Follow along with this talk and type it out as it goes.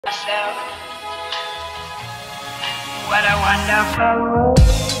What a wonderful world.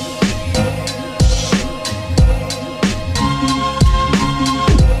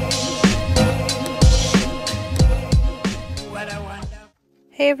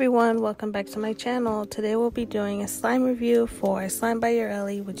 Hey everyone, welcome back to my channel. Today we'll be doing a slime review for Slime by Your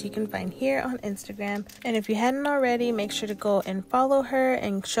Ellie, which you can find here on Instagram. And if you hadn't already, make sure to go and follow her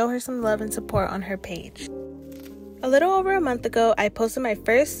and show her some love and support on her page. A little over a month ago, I posted my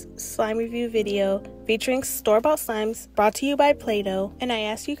first slime review video featuring store-bought slimes brought to you by Play-Doh, and I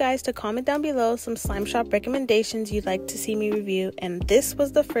asked you guys to comment down below some slime shop recommendations you'd like to see me review, and this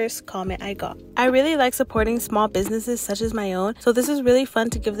was the first comment I got. I really like supporting small businesses such as my own, so this is really fun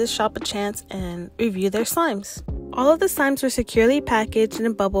to give this shop a chance and review their slimes. All of the slimes were securely packaged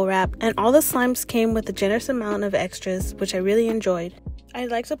in bubble wrap, and all the slimes came with a generous amount of extras, which I really enjoyed. I'd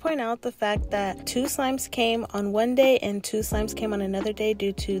like to point out the fact that 2 slimes came on one day and 2 slimes came on another day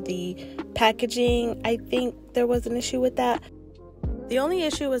due to the packaging. I think there was an issue with that. The only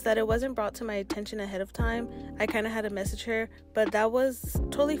issue was that it wasn't brought to my attention ahead of time. I kind of had to message her, but that was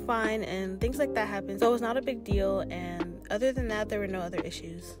totally fine and things like that happen. So it was not a big deal, and other than that, there were no other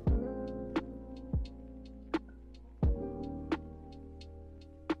issues.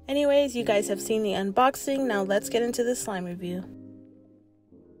 Anyways, you guys have seen the unboxing. Now let's get into the slime review.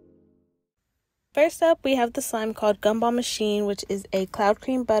 First up, we have the slime called Gumball Machine, which is a cloud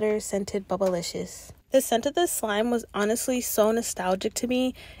cream butter scented Bubblicious. The scent of this slime was honestly so nostalgic to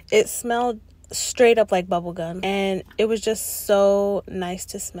me. It smelled straight up like bubblegum, and it was just so nice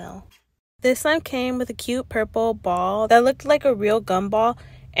to smell. This slime came with a cute purple ball that looked like a real gumball,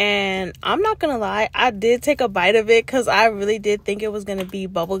 and I'm not gonna lie, I did take a bite of it because I really did think it was gonna be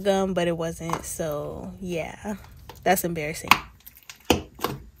bubblegum, but it wasn't, so yeah, that's embarrassing.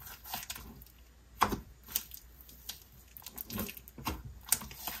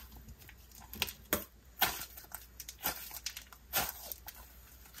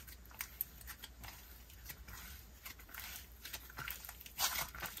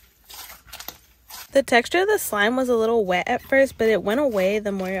 The texture of the slime was a little wet at first, but it went away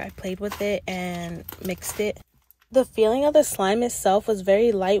the more I played with it and mixed it. The feeling of the slime itself was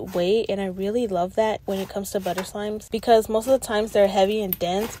very lightweight, and I really love that when it comes to butter slimes because most of the times they're heavy and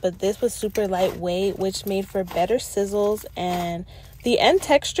dense, but this was super lightweight, which made for better sizzles, and the end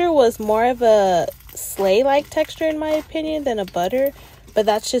texture was more of a slay-like texture in my opinion than a butter. But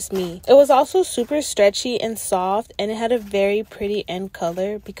that's just me. It was also super stretchy and soft, and it had a very pretty end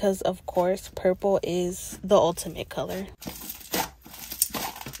color because, of course, purple is the ultimate color.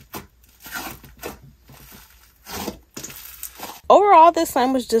 Overall, this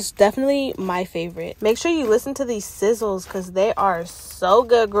slime was just definitely my favorite. Make sure you listen to these sizzles because they are so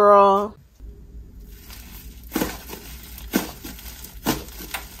good, girl.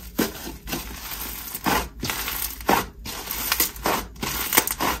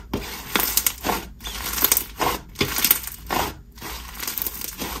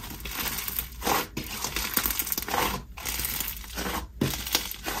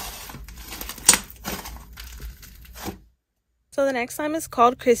 So the next slime is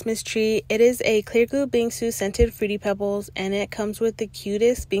called Christmas Tree. It is a clear glue bingsu scented Fruity Pebbles, and it comes with the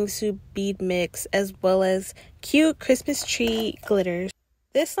cutest bingsu bead mix as well as cute Christmas tree glitters.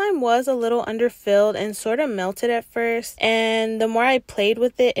 This slime was a little underfilled and sort of melted at first, and the more I played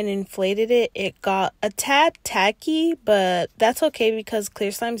with it and inflated it, it got a tad tacky, but that's okay because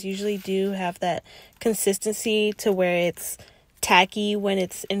clear slimes usually do have that consistency to where it's tacky when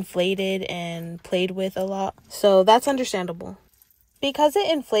it's inflated and played with a lot, so that's understandable. Because it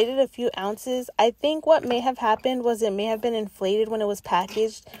inflated a few ounces, I think what may have happened was it may have been inflated when it was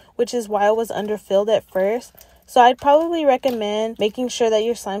packaged, which is why it was underfilled at first. So I'd probably recommend making sure that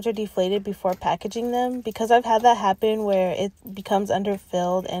your slimes are deflated before packaging them, because I've had that happen where it becomes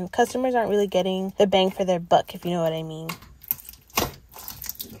underfilled and customers aren't really getting the bang for their buck, if you know what I mean.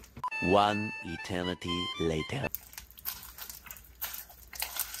 One eternity later.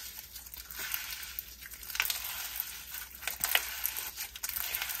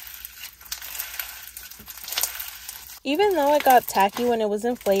 Even though it got tacky when it was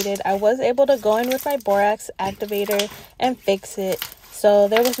inflated, I was able to go in with my borax activator and fix it, so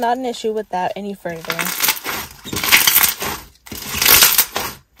there was not an issue with that any further.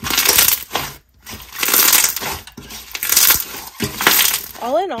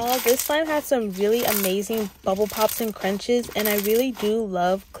 All in all, this slime had some really amazing bubble pops and crunches, and I really do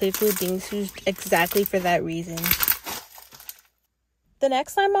love clear glue bingsus exactly for that reason. The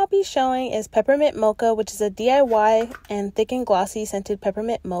next slime I'll be showing is Peppermint Mocha, which is a DIY and thick and glossy scented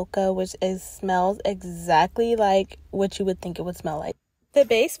peppermint mocha, which smells exactly like what you would think it would smell like. The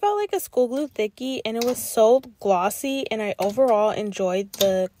base felt like a school glue thickie and it was so glossy, and I overall enjoyed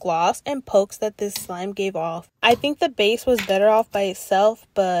the gloss and pokes that this slime gave off. I think the base was better off by itself,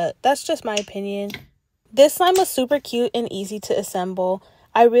 but that's just my opinion. This slime was super cute and easy to assemble.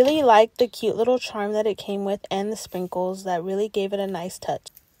 I really liked the cute little charm that it came with and the sprinkles that really gave it a nice touch.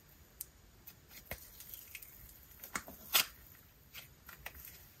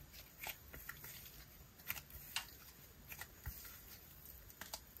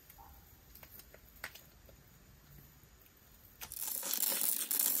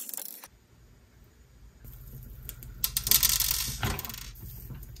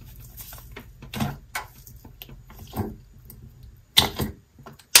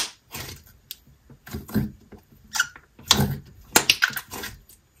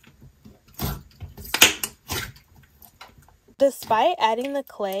 Despite adding the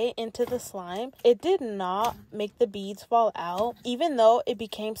clay into the slime, it did not make the beads fall out, even though it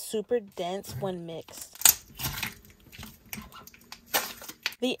became super dense when mixed.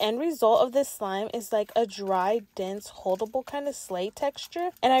 The end result of this slime is like a dry, dense, holdable kind of slay texture,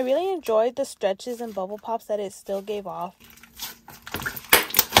 and I really enjoyed the stretches and bubble pops that it still gave off.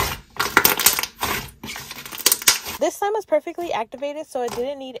 This slime was perfectly activated, so it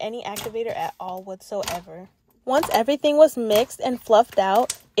didn't need any activator at all whatsoever. Once everything was mixed and fluffed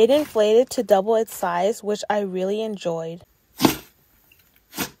out, it inflated to double its size, which I really enjoyed.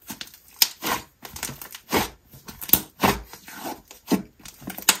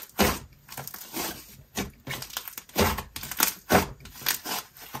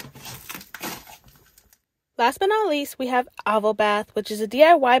 Last but not least, we have AvoBath, which is a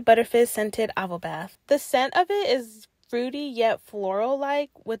DIY Butterfizz scented AvoBath. The scent of it is fruity yet floral-like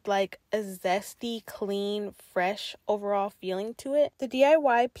with like a zesty, clean, fresh overall feeling to it. The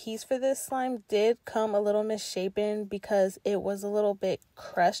DIY piece for this slime did come a little misshapen because it was a little bit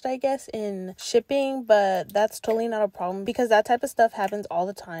crushed, I guess, in shipping, but that's totally not a problem because that type of stuff happens all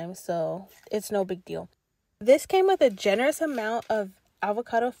the time, so it's no big deal. This came with a generous amount of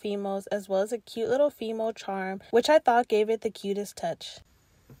avocado fimos as well as a cute little fimo charm, which I thought gave it the cutest touch.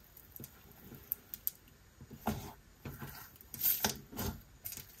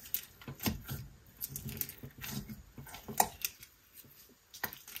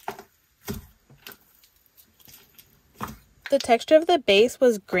 The texture of the base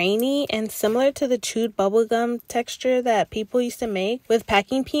was grainy and similar to the chewed bubblegum texture that people used to make with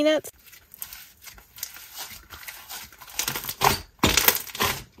packing peanuts.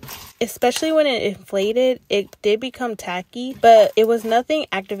 Especially when it inflated, it did become tacky, but it was nothing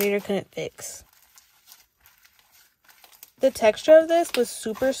activator couldn't fix. The texture of this was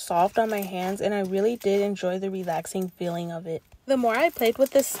super soft on my hands, and I really did enjoy the relaxing feeling of it. The more I played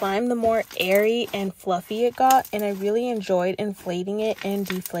with this slime, the more airy and fluffy it got, and I really enjoyed inflating it and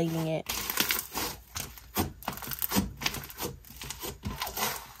deflating it.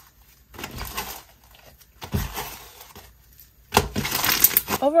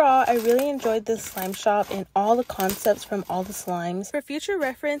 Overall, I really enjoyed this slime shop and all the concepts from all the slimes. For future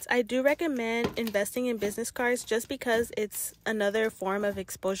reference, I do recommend investing in business cards just because it's another form of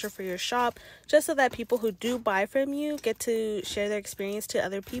exposure for your shop, just so that people who do buy from you get to share their experience to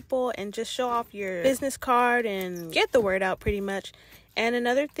other people and just show off your business card and get the word out pretty much. And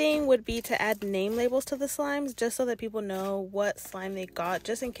another thing would be to add name labels to the slimes just so that people know what slime they got,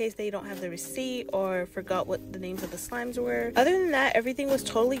 just in case they don't have the receipt or forgot what the names of the slimes were. Other than that, everything was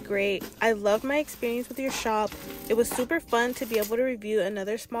totally great. I loved my experience with your shop. It was super fun to be able to review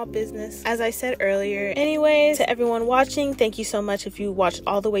another small business, as I said earlier. Anyways, to everyone watching, thank you so much if you watched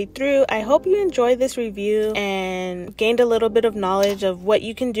all the way through. I hope you enjoyed this review and gained a little bit of knowledge of what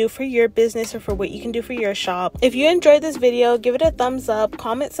you can do for your business or for what you can do for your shop. If you enjoyed this video, give it a thumbs up,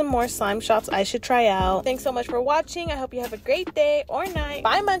 comment some more slime shops I should try out. Thanks so much for watching. I hope you have a great day or night.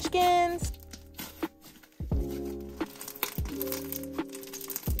 Bye, munchkins.